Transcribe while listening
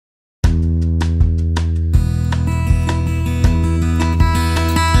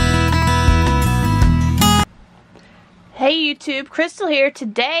Hey YouTube, Crystal here.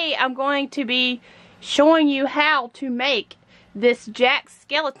 Today I'm going to be showing you how to make this Jack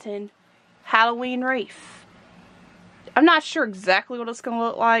Skellington Halloween wreath. I'm not sure exactly what it's going to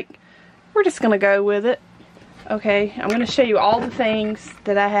look like. We're just going to go with it. Okay, I'm going to show you all the things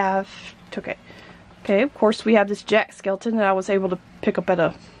that I have. Okay, of course we have this Jack Skellington that I was able to pick up at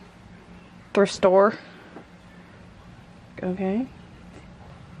a thrift store. Okay.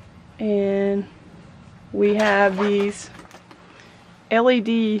 And we have these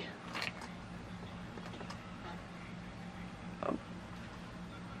LED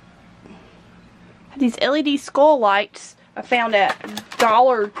skull lights I found at the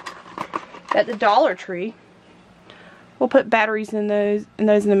Dollar Tree. We'll put batteries in those in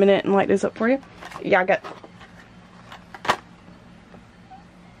a minute and light those up for you. Yeah,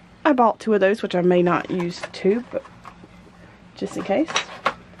 I bought 2 of those, which I may not use 2, but just in case.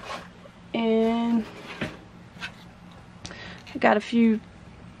 And I got a few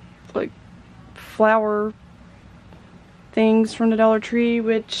like flower things from the Dollar Tree,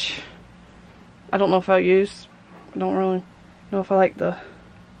 which I don't know if I'll use. I don't really know if I like the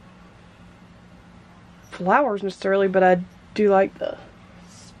flowers necessarily, but I do like the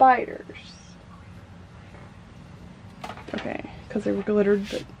spiders. Okay, because they were glittered,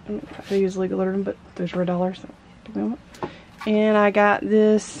 but I usually glitter them, but those were $1, so. And I got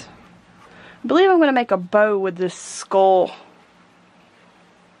this. I believe I'm going to make a bow with this skull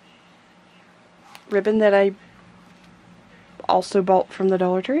ribbon that I also bought from the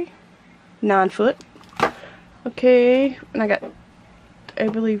Dollar Tree. 9 foot. Okay, and I got, I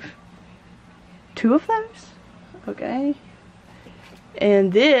believe, 2 of those. Okay.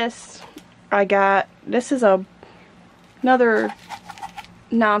 And this, I got, this is another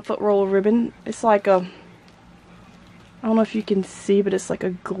 9 foot roll of ribbon. It's like a, I don't know if you can see, but it's like a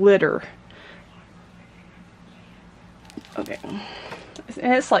glitter. Okay.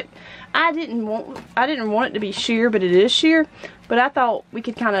 And it's like, I didn't want it to be sheer, but it is sheer. But I thought we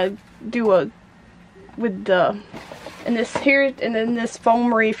could kind of do a, with the, and this here, and then this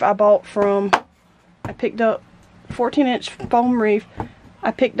foam wreath I bought from, I picked up 14-inch foam wreath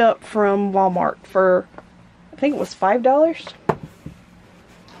I picked up from Walmart for, I think it was $5.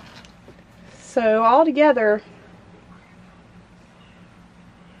 So all together,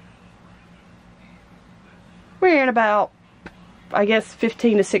 we're in about, I guess,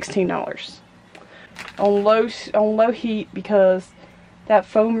 $15 to $16 on low heat, because that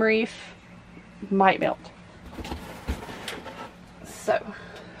foam wreath might melt. So,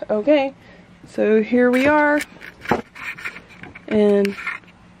 okay, so here we are, and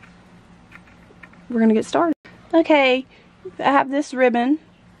we're gonna get started. Okay, I have this ribbon,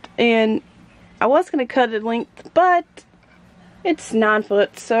 and I was gonna cut it length, but it's 9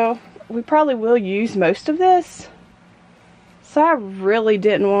 foot, so we probably will use most of this. So I really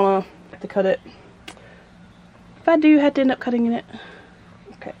didn't want to cut it. If I do have to end up cutting in it.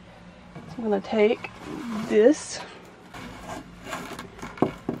 Okay. So I'm going to take this.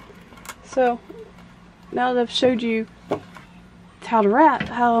 So now that I've showed you how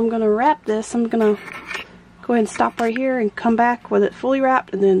I'm going to wrap this, I'm going to go ahead and stop right here and come back with it fully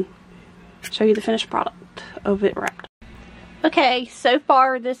wrapped, and then show you the finished product of it wrapped. Okay, so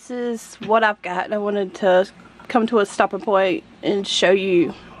far this is what I've got. I wanted to come to a stopping point and show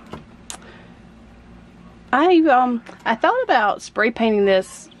you. I thought about spray painting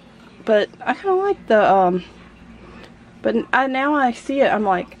this, but I kind of like the now I see it, I'm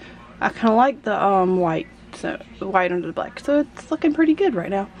like, I kind of like the white, so the white under the black, so it's looking pretty good right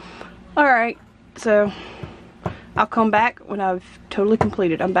now. All right, so I'll come back when I've totally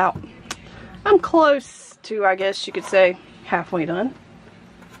completed. I'm close to, I guess you could say, halfway done.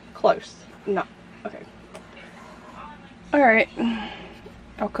 Close. No. Okay. Alright.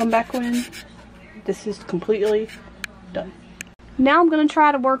 I'll come back when this is completely done. Now I'm going to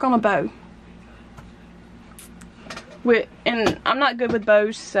try to work on a bow. And I'm not good with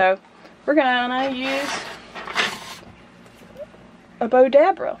bows, so we're going to use a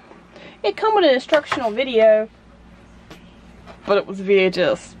Bowdabra. It come with an instructional video, but it was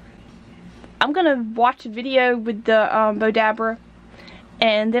VHS. I'm going to watch a video with the Bowdabra,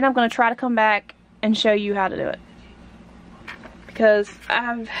 and then I'm going to try to come back and show you how to do it, because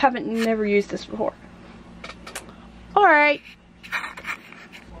I haven't never used this before. Alright.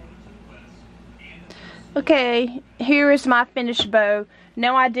 Okay, here is my finished bow.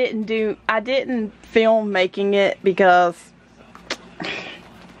 No, I didn't film making it, because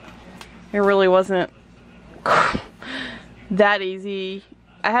it really wasn't that easy.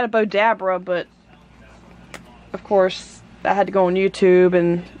 I had a Bowdabra, but of course I had to go on YouTube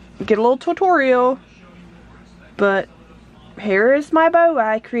and get a little tutorial. But here is my bow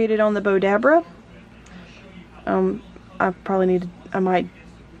I created on the Bowdabra. I might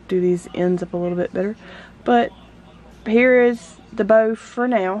do these ends up a little bit better, but here is the bow for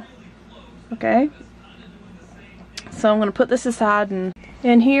now. Okay, so I'm gonna put this aside,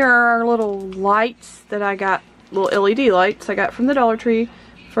 and here are our little lights that I got, little LED lights I got from the Dollar Tree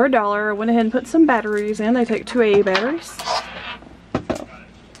for $1. I went ahead and put some batteries in. They take 2 AA batteries. So,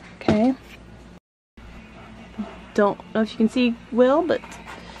 okay. Don't know if you can see well, but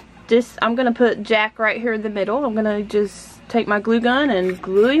just, I'm gonna put Jack right here in the middle. I'm gonna just take my glue gun and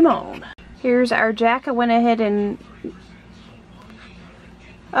glue him on. Here's our Jack. I went ahead and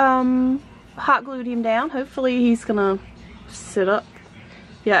hot glued him down. Hopefully he's gonna sit up.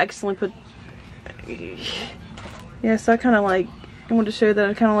 Yeah, I accidentally put, yeah, so I kind of like, I wanted to show that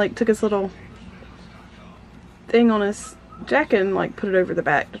I kind of like took his little thing on his jacket and like put it over the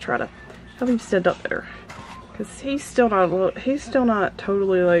back to try to help him stand up better. Because he's still not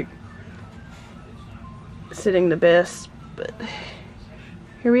totally like sitting the best, but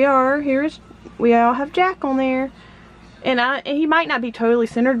here we are. We all have Jack on there, and he might not be totally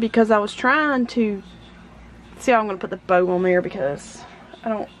centered because I was trying to see how I'm gonna put the bow on there, because I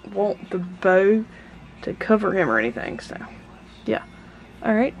don't want the bow to cover him or anything. So yeah,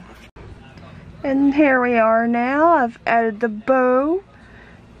 all right. And here we are now. I've added the bow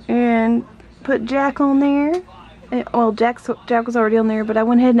and put Jack on there. And, well, Jack was already on there, but I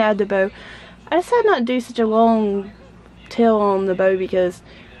went ahead and added the bow. I decided not to do such a long tail on the bow because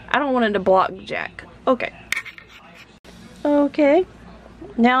I don't want it to block Jack. Okay. Okay.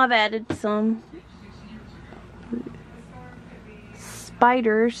 Now I've added some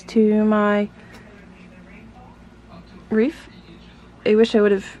spiders to my wreath. I wish I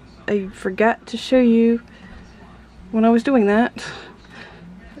would have, I forgot to show you when I was doing that.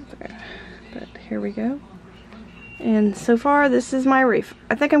 But here we go. And so far this is my wreath.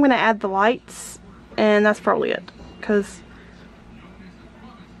 I think I'm going to add the lights, and that's probably it. Because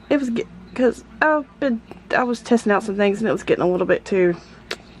I was testing out some things and it was getting a little bit too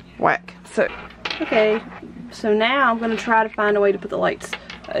whack. So, okay. So now I'm going to try to find a way to put the lights.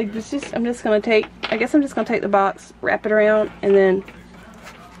 I guess I'm just going to take the box, wrap it around, and then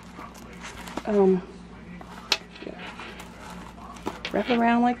wrap it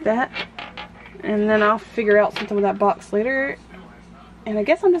around like that, and then I'll figure out something with that box later. And I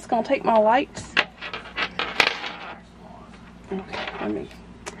guess I'm just going to take my lights. Okay, let me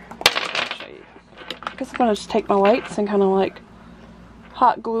show you. I guess I'm going to just take my lights and kind of like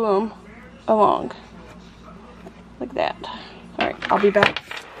hot glue them along like that. Alright, I'll be back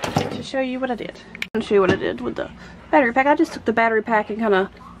to show you what I did. I'm going to show you what I did with the battery pack. I just took the battery pack and kind of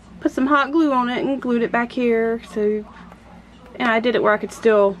put some hot glue on it and glued it back here. So, and I did it where I could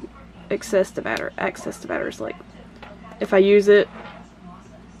still access the batteries. Like, if I use it,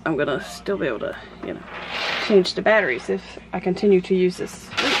 I'm going to still be able to, you know, change the batteries if I continue to use this,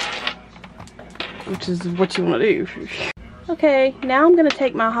 which is what you want to do. Okay, now I'm going to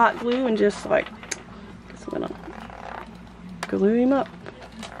take my hot glue and just like, I'm going to glue him up.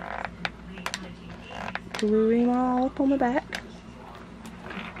 Glue him all up on the back.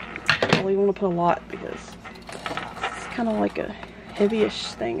 I really want to put a lot because it's kind of like a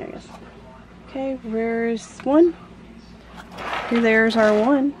heavy-ish thing, I guess. Okay, where's one? Here, there's our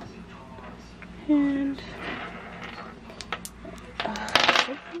one. And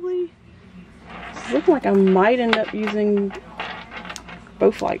hopefully, it's looking like I might end up using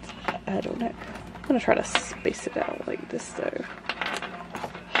both lights. I don't know. I'm gonna try to space it out like this though.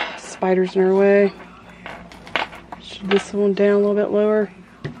 Spiders in our way. Should this one down a little bit lower.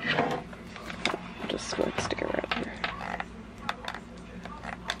 I'll just go ahead and stick it right here.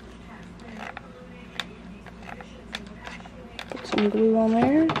 Put some glue on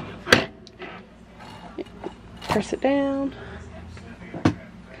there. Press it down.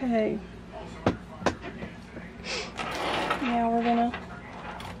 Okay. Now we're gonna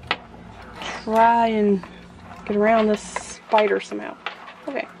try and get around this spider somehow.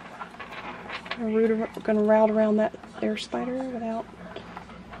 Okay. We're gonna route around that air spider without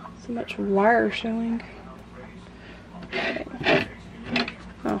so much wire showing. Okay.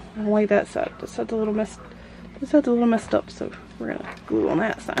 Oh, I don't like that side. This side's a little messed up, so we're gonna glue on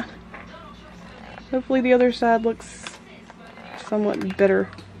that side. Hopefully the other side looks somewhat better.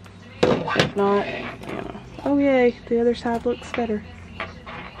 If not, you know. Oh yay, the other side looks better.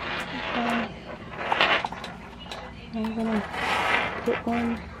 Okay. I'm gonna put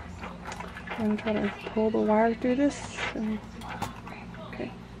one. I'm gonna try to pull the wire through this. And,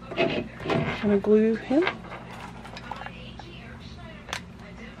 okay. I'm gonna glue him.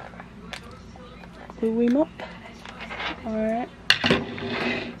 Glue him up. Alright.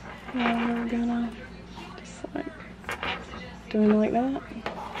 Now we're gonna just like doing like that.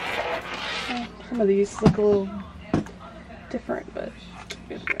 Some of these look a little different, but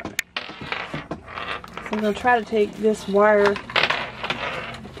it'll be alright. So I'm gonna try to take this wire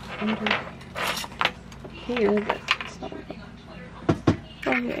under here, but it's not working.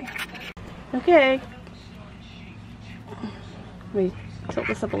 Okay. Okay. Let me tilt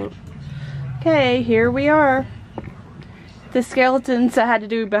this up a little. Okay, here we are. The skeletons I had to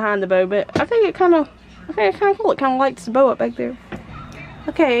do behind the bow, but I think it's kind of cool. It kind of lights the bow up back there.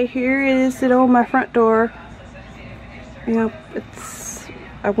 Okay, here is it on my front door. Yep,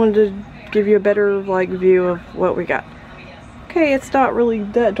 I wanted to give you a better like view of what we got. Okay, it's not really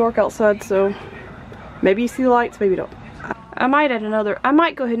that dark outside, so maybe you see the lights, maybe you don't. I might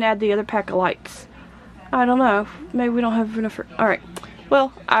go ahead and add the other pack of lights. I don't know. Maybe we don't have enough. Alright.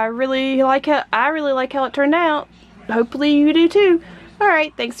 Well, I really like how it turned out. Hopefully you do too.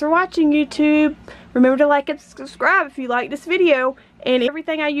 Alright, thanks for watching, YouTube. Remember to like and subscribe if you like this video. And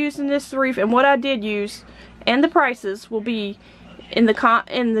everything I used in this wreath and what I did use and the prices will be in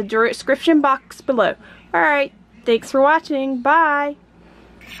the description box below. Alright, thanks for watching. Bye.